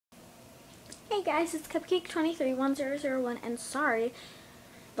Hey guys, it's Cupcake231001 and sorry,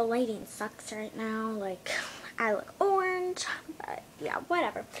 the lighting sucks right now. Like, I look orange, but yeah,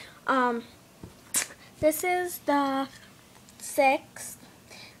 whatever. This is the 6th.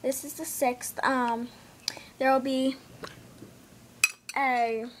 This is the 6th. There will be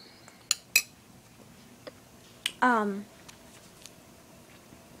a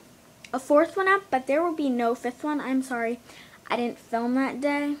fourth one up, but there will be no 5th one. I'm sorry, I didn't film that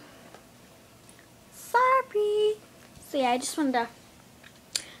day. Sorry. So yeah, I just wanted to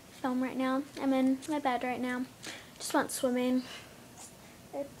film right now. I'm in my bed right now. Just went swimming.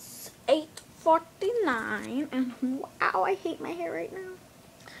 It's 8:49 and wow, I hate my hair right now.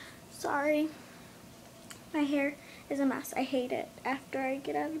 Sorry. My hair is a mess. I hate it after I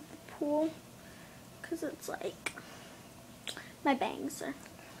get out of the pool because it's like my bangs are,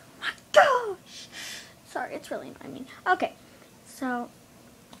 oh my gosh. Sorry, it's really annoying me. Okay. So,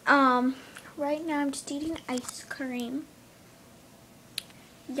 right now I'm just eating ice cream.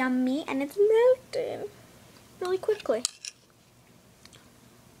 Yummy, and it's melting really quickly.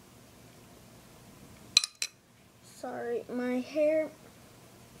 Sorry, my hair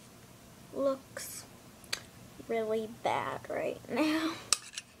looks really bad right now.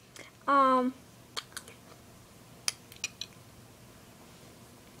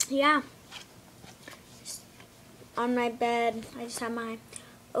 Yeah. Just on my bed, I just have my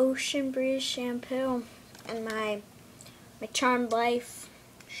Ocean Breeze shampoo and my Charmed Life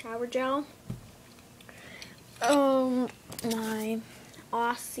shower gel. My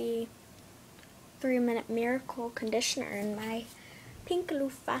Aussie 3-minute Miracle conditioner and my pink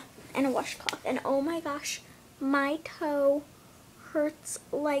loofah and a washcloth. And oh my gosh, my toe hurts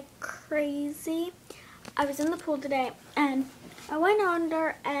like crazy. I was in the pool today and I went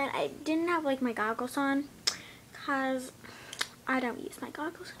under and I didn't have like my goggles on because I don't use my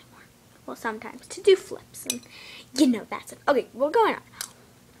goggles anymore. Well, sometimes to do flips and you know that's it. Okay, we're going on.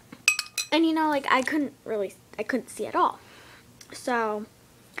 And you know, like I couldn't see at all. So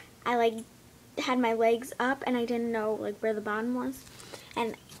I like had my legs up and I didn't know like where the bottom was.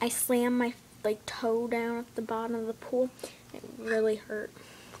 And I slammed my like toe down at the bottom of the pool. It really hurt.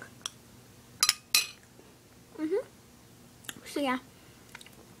 So yeah,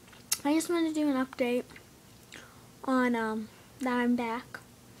 I just wanted to do an update on that I'm back.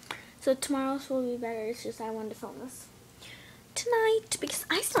 So tomorrow's will be better. It's just I wanted to film this tonight because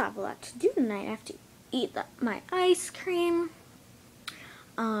I still have a lot to do tonight. I have to eat my ice cream.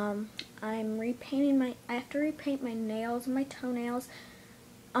 I have to repaint my nails and my toenails.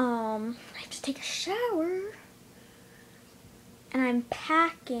 I have to take a shower. And I'm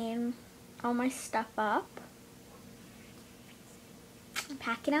packing all my stuff up. I'm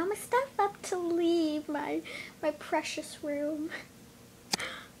packing all my stuff up to leave my precious room.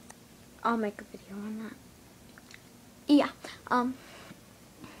 I'll make a video on that. Yeah.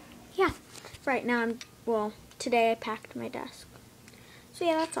 Yeah. Right now today I packed my desk. So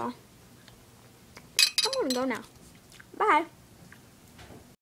yeah, that's all. I'm gonna go now. Bye.